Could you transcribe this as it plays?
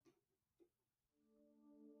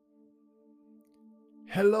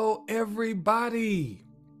Hello, everybody.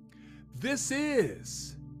 This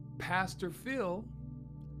is Pastor Phil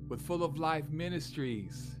with Full of Life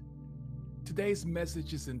Ministries. Today's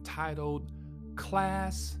message is entitled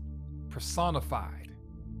Class Personified.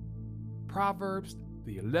 Proverbs,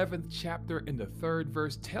 the 11th chapter and the 3rd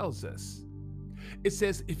verse tells us, it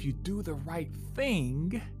says, if you do the right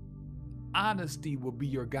thing, honesty will be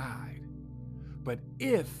your guide. But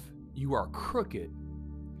if you are crooked,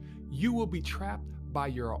 you will be trapped by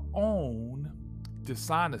your own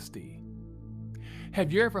dishonesty.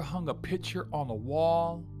 Have you ever hung a picture on a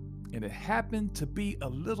wall and it happened to be a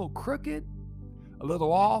little crooked, a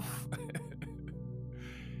little off?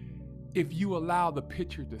 If you allow the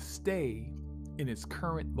picture to stay in its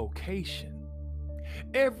current location,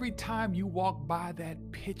 every time you walk by that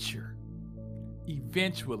picture,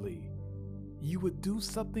 eventually you would do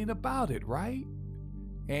something about it, right?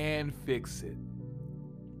 And fix it.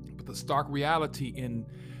 But the stark reality in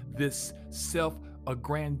this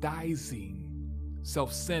self-aggrandizing,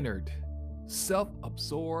 self-centered,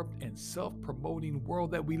 self-absorbed, and self-promoting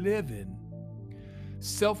world that we live in,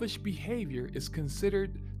 selfish behavior is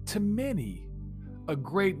considered to many a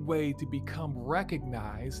great way to become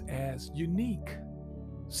recognized as unique,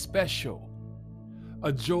 special,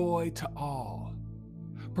 a joy to all,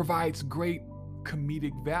 provides great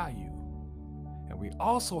comedic value. And we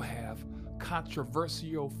also have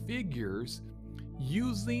controversial figures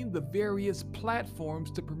using the various platforms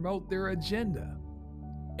to promote their agenda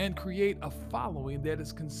and create a following that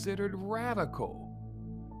is considered radical.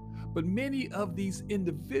 But many of these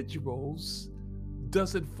individuals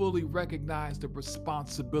doesn't fully recognize the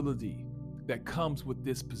responsibility that comes with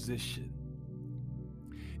this position.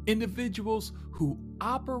 Individuals who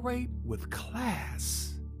operate with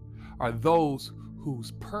class are those whose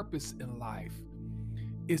purpose in life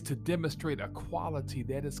is to demonstrate a quality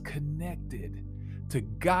that is connected to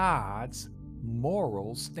God's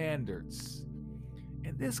moral standards.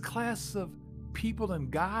 And this class of people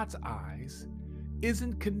in God's eyes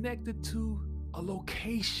isn't connected to a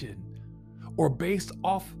location or based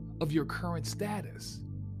off of your current status.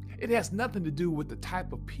 It has nothing to do with the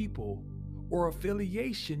type of people or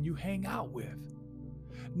affiliation you hang out with.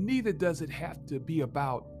 Neither does it have to be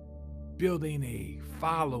about building a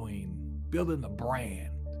following, building a brand.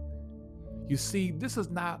 You see, this is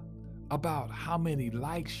not about how many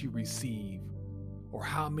likes you receive or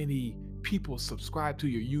how many people subscribe to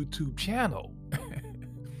your YouTube channel.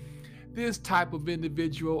 This type of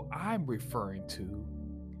individual I'm referring to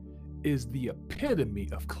is the epitome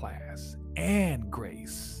of class and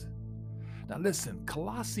grace. Now listen,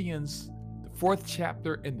 Colossians, the 4th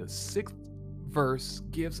chapter and the 6th verse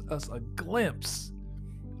gives us a glimpse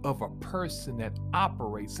of a person that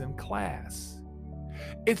operates in class.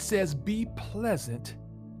 It says, be pleasant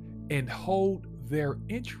and hold their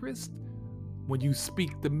interest when you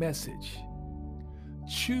speak the message.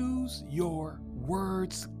 Choose your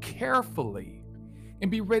words carefully and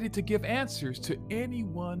be ready to give answers to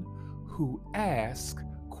anyone who asks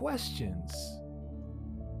questions.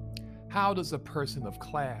 How does a person of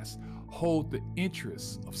class hold the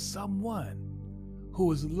interests of someone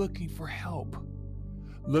who is looking for help,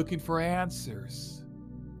 looking for answers,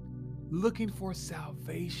 looking for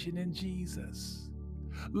salvation in Jesus,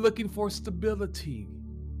 looking for stability,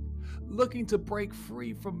 looking to break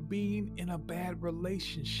free from being in a bad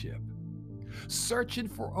relationship, searching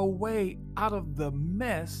for a way out of the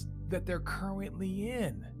mess that they're currently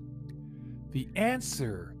in? The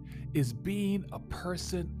answer is being a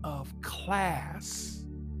person of class.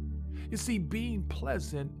 You see, being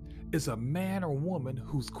pleasant is a man or woman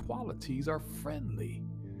whose qualities are friendly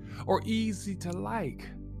or easy to like.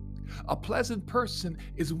 A pleasant person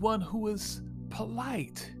is one who is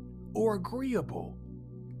polite or agreeable.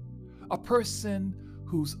 A person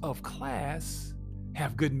who's of class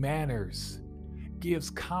have good manners, gives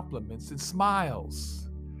compliments and smiles.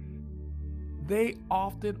 They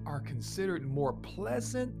often are considered more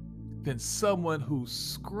pleasant than someone who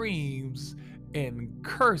screams and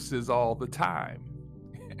curses all the time.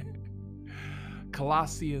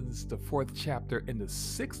 Colossians, the 4th chapter and the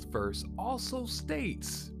 6th verse also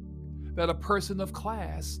states that a person of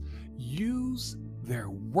class use their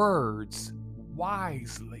words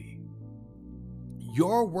wisely.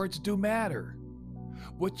 Your words do matter.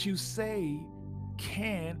 What you say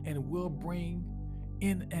can and will bring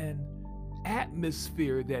in an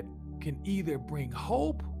atmosphere that can either bring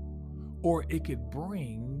hope or it could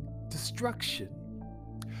bring destruction.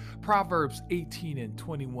 Proverbs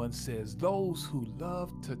 18:21 says, those who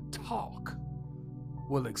love to talk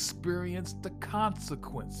will experience the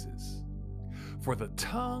consequences. For the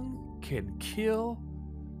tongue can kill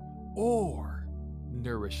or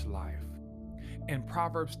nourish life. And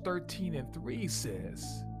Proverbs 13:3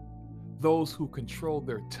 says, those who control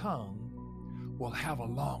their tongue will have a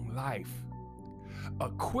long life. A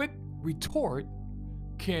quick retort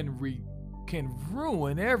can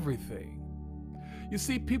ruin everything. You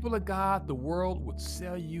see, people of God, the world would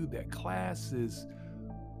sell you that class is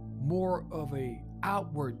more of a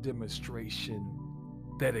outward demonstration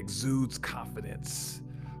that exudes confidence.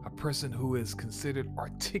 A person who is considered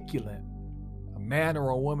articulate, a man or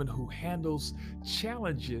a woman who handles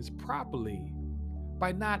challenges properly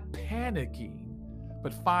by not panicking,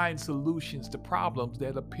 but finds solutions to problems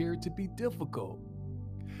that appear to be difficult.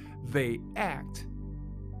 They act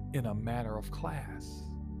in a manner of class.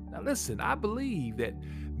 Now listen, I believe that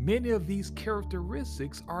many of these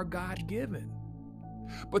characteristics are God-given.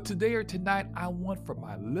 But today or tonight, I want for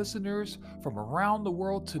my listeners from around the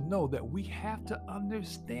world to know that we have to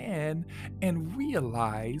understand and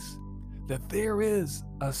realize that there is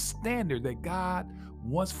a standard that God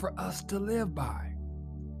wants for us to live by.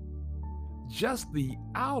 Just the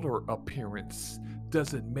outer appearance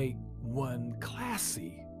doesn't make one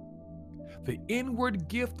classy. The inward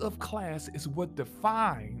gift of class is what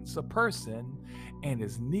defines a person and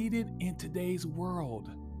is needed in today's world.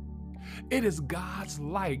 It is God's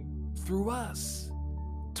light through us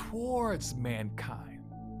towards mankind.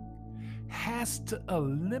 Has to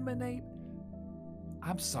illuminate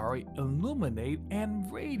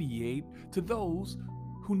and radiate to those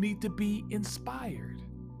who need to be inspired.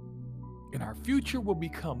 And our future will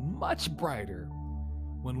become much brighter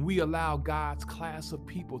when we allow God's class of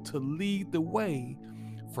people to lead the way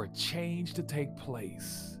for change to take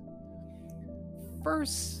place. 1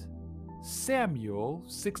 Samuel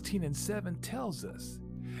 16:7 tells us,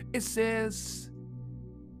 it says,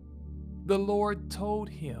 the Lord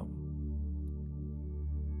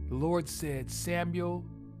said, Samuel,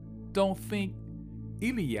 don't think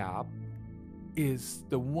Eliab is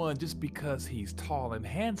the one just because he's tall and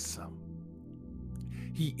handsome.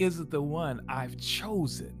 He isn't the one I've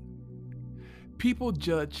chosen. People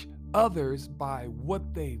judge others by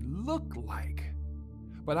what they look like,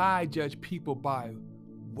 but I judge people by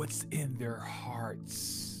what's in their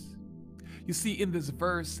hearts. You see, in this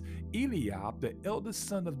verse, Eliab, the eldest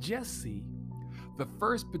son of Jesse, the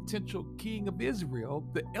first potential king of Israel,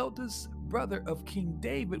 the eldest brother of King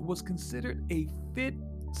David, was considered a fit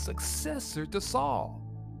successor to Saul.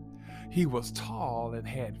 He was tall and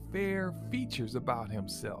had fair features about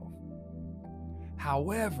himself.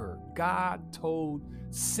 However, God told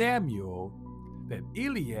Samuel that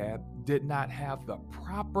Eliab did not have the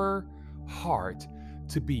proper heart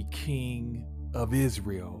to be king of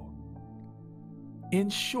Israel. In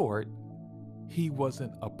short, he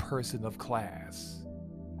wasn't a person of class.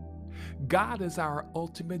 God is our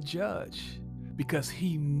ultimate judge because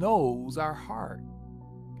he knows our heart.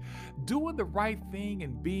 Doing the right thing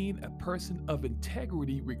and being a person of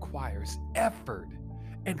integrity requires effort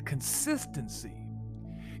and consistency.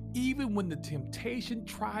 Even when the temptation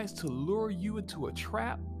tries to lure you into a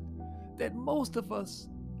trap that most of us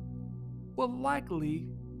will not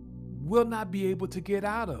be able to get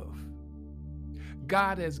out of.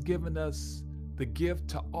 God has given us the gift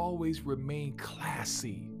to always remain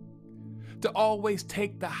classy, to always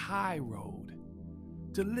take the high road,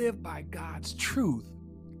 to live by God's truth,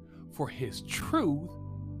 for his truth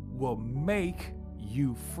will make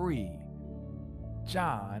you free.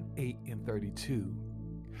 John 8:32.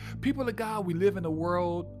 People of God, we live in a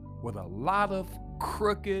world with a lot of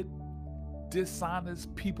crooked,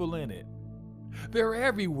 dishonest people in it. They're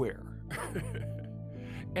everywhere.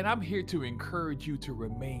 And I'm here to encourage you to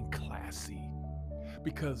remain classy,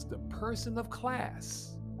 because the person of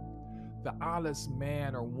class, the honest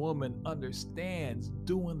man or woman, understands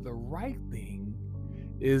doing the right thing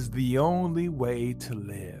is the only way to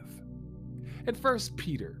live. In 1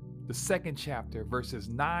 Peter, the 2nd chapter, verses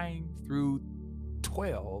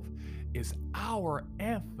 9-12, is our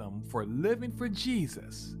anthem for living for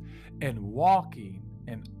Jesus and walking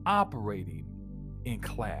and operating in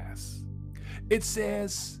class. It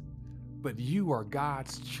says, but you are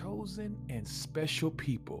God's chosen and special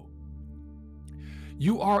people.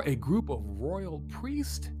 You are a group of royal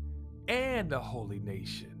priests and a holy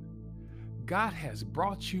nation. God has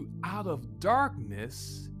brought you out of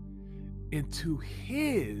darkness into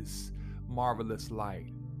his marvelous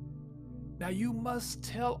light. Now you must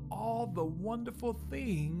tell all the wonderful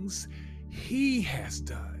things he has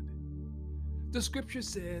done. The scripture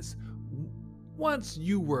says, once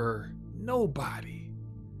you were nobody,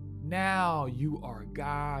 now you are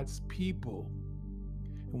God's people.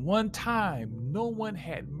 One time, no one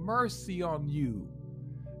had mercy on you.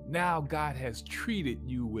 Now God has treated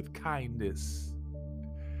you with kindness.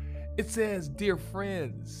 It says, dear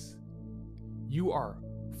friends, you are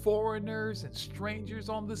foreigners and strangers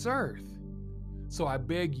on this earth. So I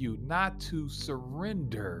beg you not to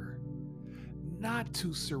surrender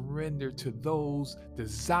to those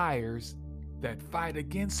desires that fight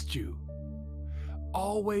against you.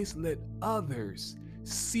 Always let others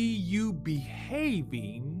see you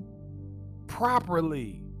behaving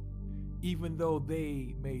properly, even though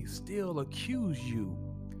they may still accuse you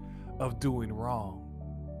of doing wrong.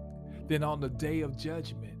 Then on the day of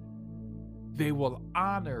judgment, they will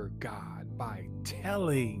honor God by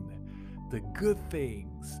telling the good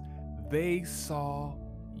things they saw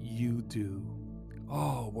you do.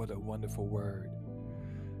 Oh, what a wonderful word.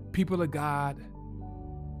 People of God,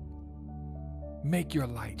 make your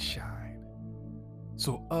light shine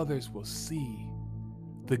so others will see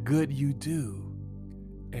the good you do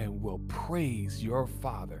and will praise your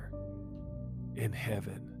Father in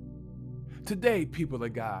heaven. Today, people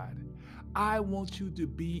of God, I want you to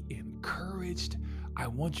be encouraged. I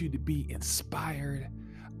want you to be inspired.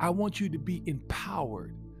 I want you to be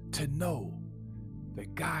empowered to know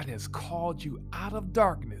that God has called you out of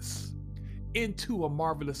darkness into a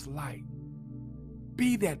marvelous light.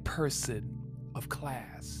 Be that person of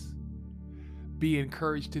class. Be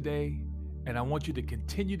encouraged today, and I want you to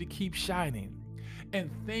continue to keep shining. And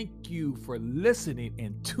thank you for listening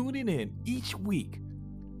and tuning in each week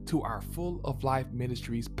to our Full of Life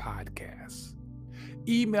Ministries podcast.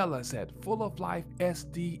 Email us at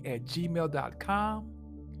fulloflifesd@gmail.com.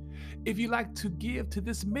 If you'd like to give to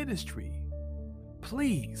this ministry,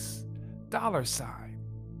 please, $,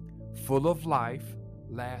 Full of Life,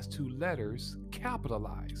 last two letters,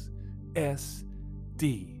 capitalized,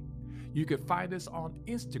 SD. You can find us on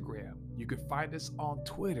Instagram. You can find us on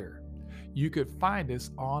Twitter. You can find us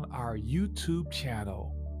on our YouTube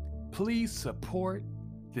channel. Please support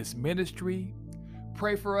this ministry.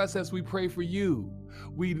 Pray for us as we pray for you.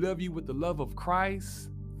 We love you with the love of Christ.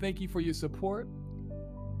 Thank you for your support.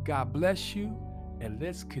 God bless you, and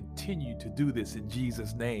let's continue to do this in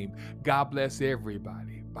Jesus' name. God bless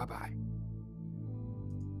everybody. Bye-bye.